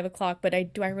wine at 5 o'clock, but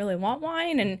do I really want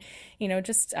wine? And,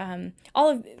 just all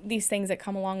of these things that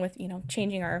come along with,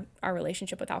 changing our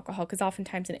relationship with alcohol, because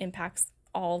oftentimes it impacts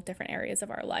all different areas of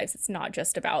our lives. It's not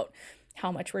just about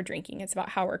how much we're drinking. It's about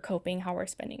how we're coping, how we're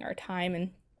spending our time,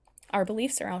 and our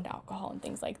beliefs around alcohol and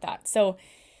things like that. So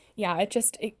yeah,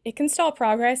 it can stall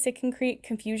progress. It can create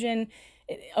confusion.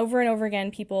 Over and over again,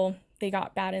 people, they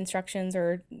got bad instructions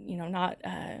or, not,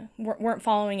 weren't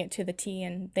following it to the T,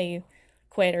 and they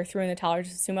quit or threw in the towel or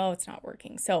just assume, oh, it's not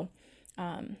working. So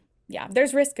yeah,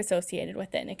 there's risk associated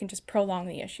with it, and it can just prolong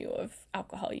the issue of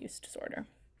alcohol use disorder.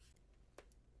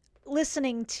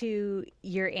 Listening to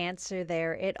your answer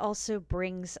there, it also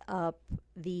brings up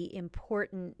the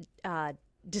important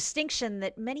distinction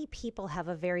that many people have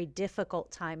a very difficult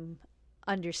time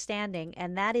understanding,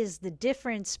 and that is the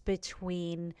difference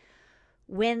between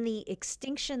when the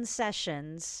extinction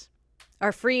sessions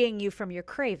are freeing you from your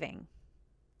craving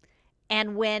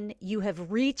and when you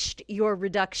have reached your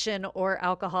reduction or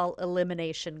alcohol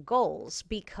elimination goals.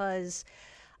 Because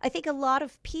I think a lot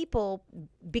of people,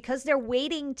 because they're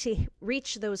waiting to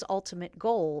reach those ultimate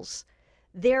goals,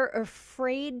 they're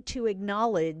afraid to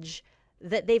acknowledge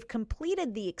that they've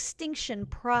completed the extinction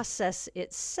process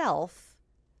itself,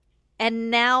 and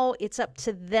now it's up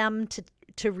to them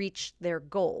to reach their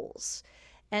goals.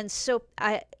 And so,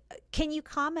 can you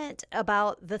comment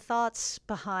about the thoughts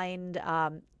behind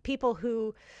people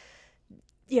who,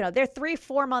 they're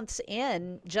 3-4 months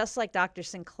in, just like Dr.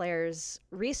 Sinclair's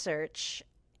research,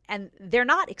 and they're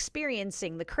not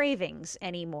experiencing the cravings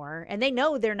anymore, and they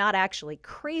know they're not actually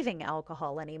craving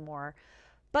alcohol anymore,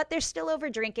 but they're still over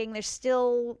drinking, they're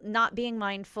still not being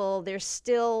mindful, they're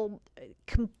still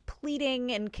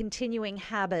completing and continuing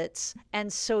habits,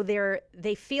 and so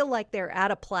they feel like they're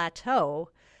at a plateau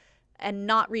and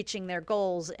not reaching their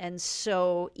goals. And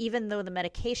so even though the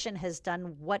medication has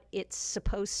done what it's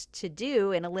supposed to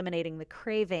do in eliminating the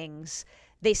cravings,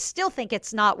 they still think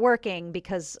it's not working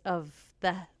because of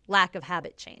the lack of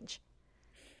habit change.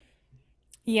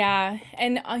 Yeah.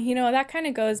 And, that kind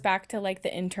of goes back to like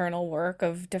the internal work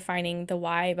of defining the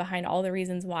why behind all the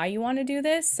reasons why you want to do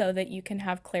this, so that you can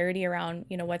have clarity around,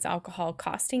 what's alcohol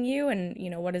costing you, and,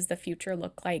 what does the future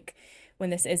look like when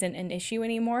this isn't an issue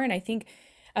anymore. And I think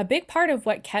a big part of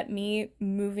what kept me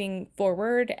moving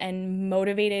forward and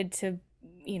motivated to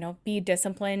be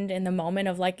disciplined in the moment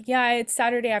of like, yeah, it's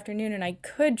Saturday afternoon and I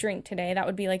could drink today. That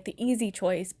would be like the easy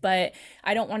choice, but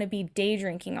I don't want to be day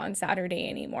drinking on Saturday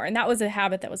anymore. And that was a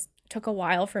habit that took a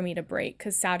while for me to break,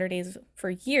 because Saturdays for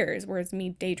years was me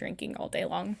day drinking all day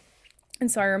long.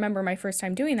 And so I remember my first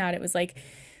time doing that, it was like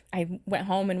I went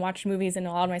home and watched movies and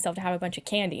allowed myself to have a bunch of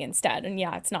candy instead. And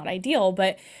yeah, it's not ideal,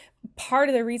 but part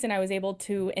of the reason I was able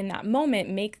to, in that moment,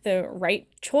 make the right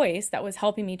choice that was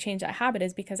helping me change that habit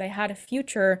is because I had a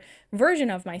future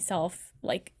version of myself,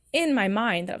 like in my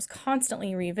mind, that I was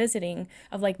constantly revisiting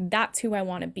of like, that's who I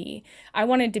want to be. I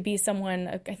wanted to be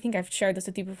someone, I think I've shared this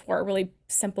with you before, a really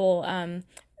simple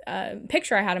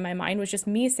picture I had in my mind was just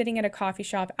me sitting at a coffee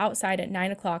shop outside at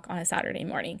 9 o'clock on a Saturday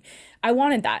morning. I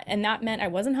wanted that. And that meant I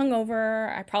wasn't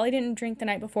hungover. I probably didn't drink the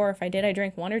night before. If I did, I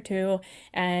drank 1 or 2.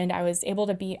 And I was able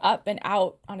to be up and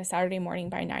out on a Saturday morning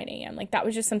by 9 a.m. Like that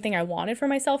was just something I wanted for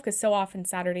myself, because so often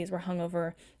Saturdays were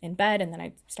hungover in bed and then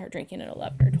I'd start drinking at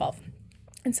 11 or 12.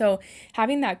 And so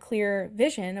having that clear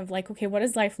vision of like, okay, what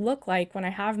does life look like when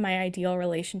I have my ideal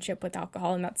relationship with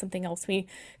alcohol? And that's something else we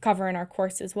cover in our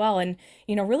course as well. And,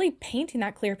 really painting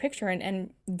that clear picture and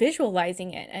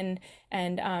visualizing it.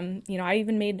 And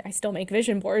I still make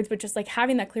vision boards, but just like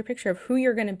having that clear picture of who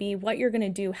you're going to be, what you're going to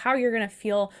do, how you're going to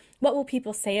feel, what will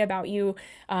people say about you?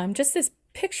 Just this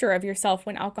picture of yourself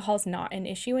when alcohol is not an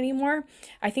issue anymore.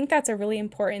 I think that's a really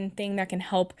important thing that can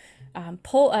help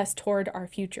pull us toward our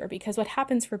future, because what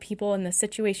happens for people in the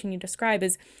situation you describe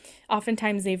is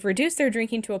oftentimes they've reduced their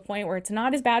drinking to a point where it's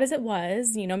not as bad as it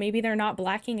was. Maybe they're not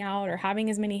blacking out or having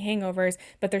as many hangovers,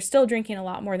 but they're still drinking a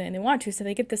lot more than they want to. So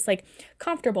they get this like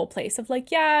comfortable place of like,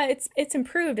 yeah, it's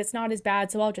improved. It's not as bad.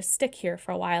 So I'll just stick here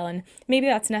for a while. And maybe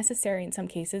that's necessary in some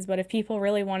cases. But if people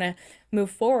really want to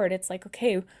move forward, it's like,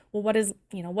 okay, well, what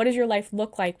does your life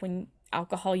look like when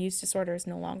alcohol use disorder is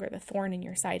no longer the thorn in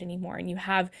your side anymore and you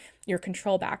have your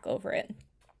control back over it?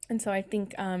 And so I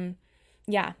think,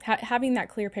 having that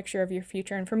clear picture of your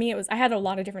future. And for me, I had a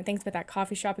lot of different things, but that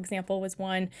coffee shop example was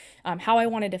one. How I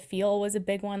wanted to feel was a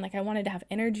big one. Like I wanted to have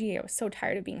energy. I was so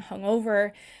tired of being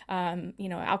hungover.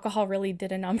 Alcohol really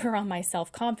did a number on my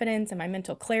self-confidence and my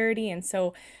mental clarity. And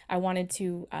so I wanted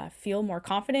to feel more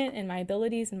confident in my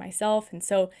abilities and myself. And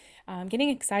so getting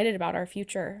excited about our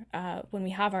future when we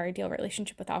have our ideal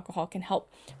relationship with alcohol can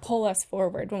help pull us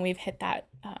forward when we've hit that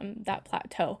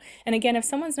plateau. And again, if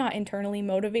someone's not internally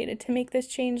motivated to make this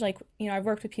change, like, I've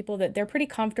worked with people that they're pretty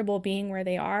comfortable being where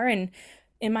they are. And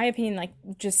in my opinion, like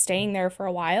just staying there for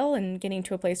a while and getting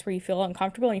to a place where you feel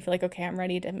uncomfortable and you feel like, okay, I'm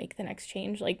ready to make the next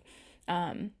change. Like,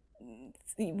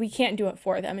 we can't do it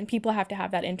for them. And people have to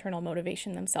have that internal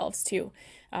motivation themselves to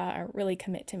really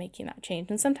commit to making that change.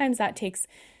 And sometimes that takes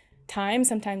time.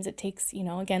 Sometimes it takes,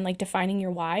 again, like defining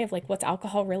your why of like, what's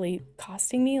alcohol really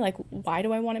costing me? Like, why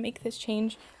do I want to make this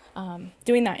change?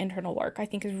 doing that internal work, I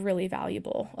think, is really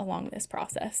valuable along this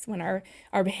process when our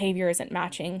behavior isn't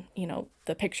matching,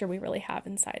 the picture we really have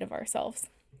inside of ourselves.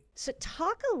 So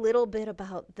talk a little bit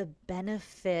about the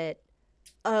benefit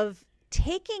of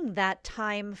taking that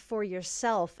time for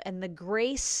yourself and the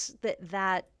grace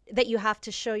that you have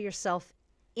to show yourself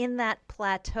in that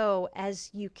plateau as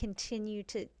you continue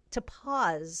to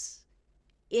pause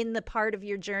in the part of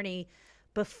your journey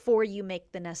before you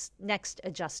make the next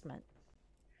adjustment.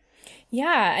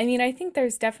 Yeah, I mean, I think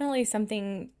there's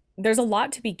a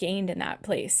lot to be gained in that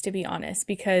place, to be honest,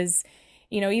 because,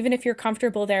 even if you're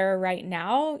comfortable there right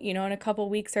now, in a couple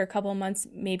weeks or a couple months,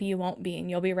 maybe you won't be and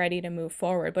you'll be ready to move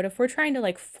forward. But if we're trying to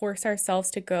like force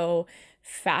ourselves to go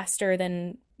faster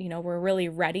than, we're really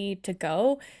ready to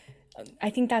go, I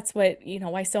think that's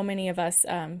why so many of us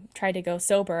try to go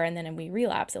sober and then we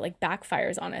relapse. It like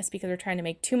backfires on us because we're trying to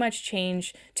make too much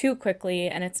change too quickly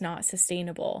and it's not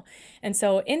sustainable. And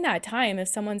so in that time, if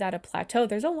someone's at a plateau,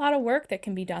 there's a lot of work that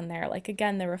can be done there. Like,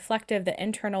 again, the reflective, the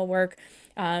internal work.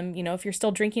 If you're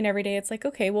still drinking every day, it's like,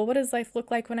 okay, well, what does life look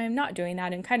like when I'm not doing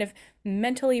that? And kind of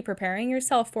mentally preparing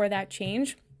yourself for that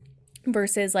change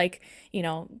versus like,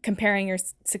 comparing your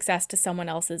success to someone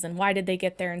else's and why did they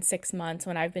get there in 6 months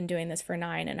when I've been doing this for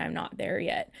 9 and I'm not there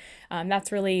yet.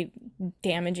 That's really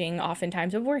damaging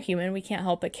oftentimes, but we're human. We can't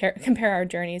help but compare our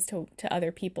journeys to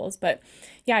other people's. But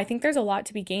yeah, I think there's a lot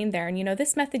to be gained there. And,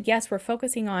 this method, yes, we're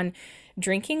focusing on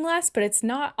drinking less, but it's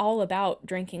not all about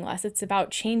drinking less. It's about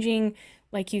changing,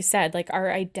 like you said, like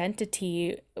our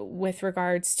identity with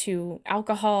regards to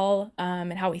alcohol,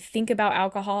 and how we think about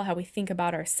alcohol, how we think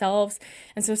about ourselves.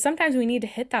 And so sometimes we need to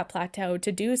hit that plateau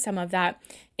to do some of that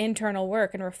internal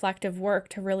work and reflective work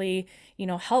to really,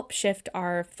 help shift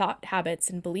our thought habits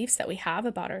and beliefs that we have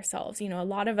about ourselves. A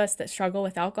lot of us that struggle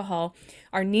with alcohol,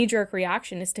 our knee-jerk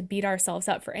reaction is to beat ourselves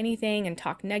up for anything and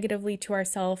talk negatively to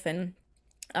ourselves and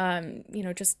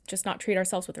just not treat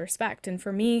ourselves with respect. And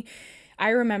for me, I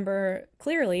remember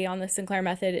clearly on the Sinclair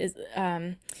method is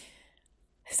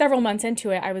several months into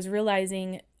it, I was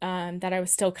realizing that I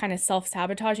was still kind of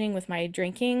self-sabotaging with my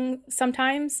drinking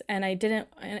sometimes, and I didn't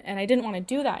want to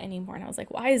do that anymore. And I was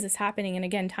like, why is this happening? And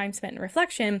again, time spent in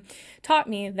reflection taught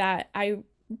me that I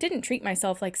didn't treat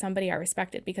myself like somebody I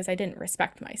respected because I didn't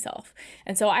respect myself.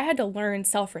 And so I had to learn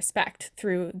self-respect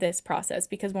through this process,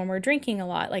 because when we're drinking a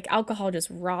lot, like alcohol just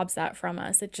robs that from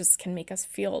us. It just can make us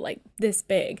feel like this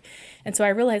big. And so I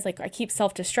realized like I keep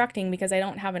self-destructing because I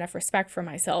don't have enough respect for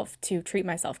myself to treat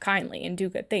myself kindly and do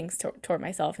good things toward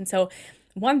myself. And so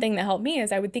one thing that helped me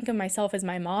is I would think of myself as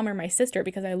my mom or my sister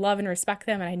because I love and respect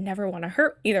them and I never want to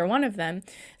hurt either one of them.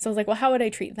 So I was like, well, how would I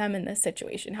treat them in this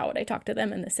situation? How would I talk to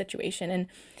them in this situation? And,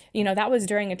 that was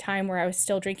during a time where I was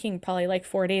still drinking probably like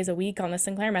 4 days a week on the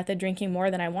Sinclair method, drinking more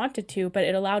than I wanted to, but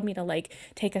it allowed me to like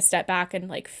take a step back and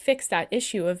like fix that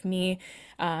issue of me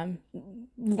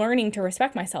learning to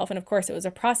respect myself. And of course it was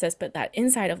a process, but that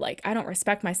inside of like, I don't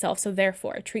respect myself, so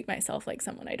therefore I treat myself like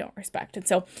someone I don't respect. And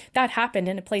so that happened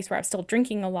in a place where I was still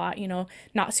drinking a lot,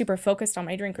 not super focused on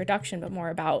my drink reduction, but more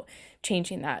about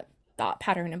changing that thought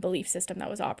pattern and belief system that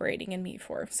was operating in me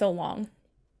for so long.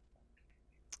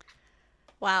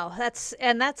 Wow, that's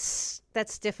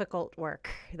difficult work.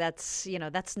 That's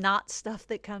not stuff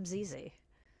that comes easy.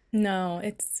 No,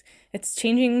 it's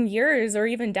changing years or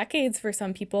even decades for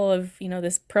some people of,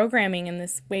 this programming and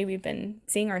this way we've been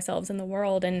seeing ourselves in the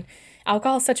world. And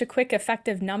alcohol is such a quick,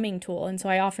 effective numbing tool. And so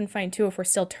I often find too, if we're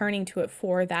still turning to it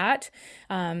for that,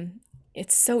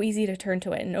 it's so easy to turn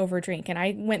to it and overdrink. And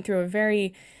I went through a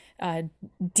very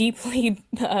deeply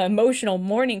emotional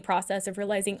mourning process of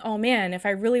realizing, oh man, if I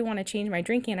really want to change my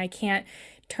drinking, I can't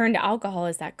turn to alcohol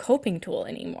as that coping tool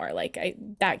anymore. Like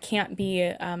that can't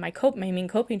be my main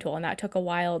coping tool. And that took a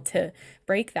while to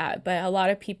break that. But a lot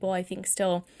of people, I think,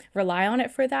 still rely on it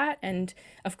for that. And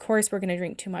of course, we're going to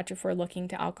drink too much if we're looking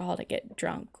to alcohol to get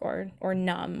drunk or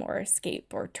numb or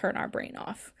escape or turn our brain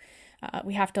off.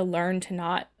 We have to learn to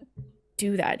not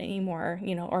do that anymore,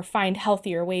 or find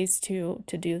healthier ways to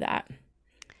do that.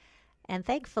 And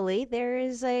thankfully, there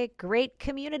is a great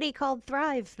community called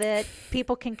Thrive that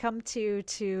people can come to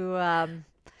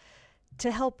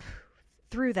help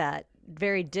through that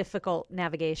very difficult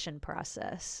navigation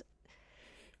process.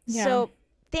 Yeah. So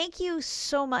thank you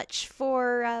so much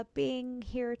for being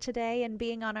here today and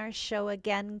being on our show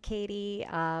again, Katie.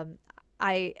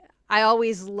 I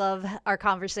always love our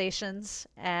conversations,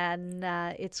 and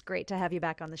it's great to have you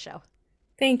back on the show.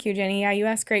 Thank you, Jenny. Yeah, you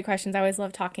ask great questions. I always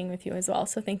love talking with you as well.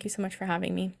 So thank you so much for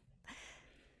having me.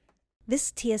 This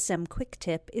TSM Quick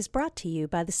Tip is brought to you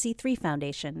by the C3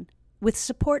 Foundation with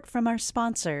support from our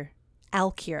sponsor,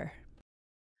 Alcure.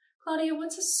 Claudia,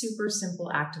 what's a super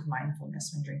simple act of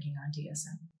mindfulness when drinking on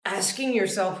DSM? Asking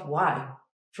yourself why.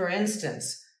 For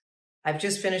instance, I've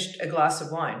just finished a glass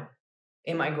of wine.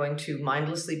 Am I going to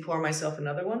mindlessly pour myself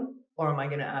another one? Or am I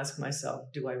going to ask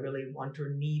myself, do I really want or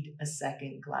need a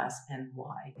second glass, and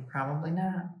why? Probably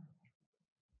not.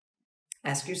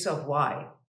 Ask yourself why.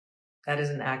 That is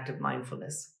an act of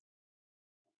mindfulness.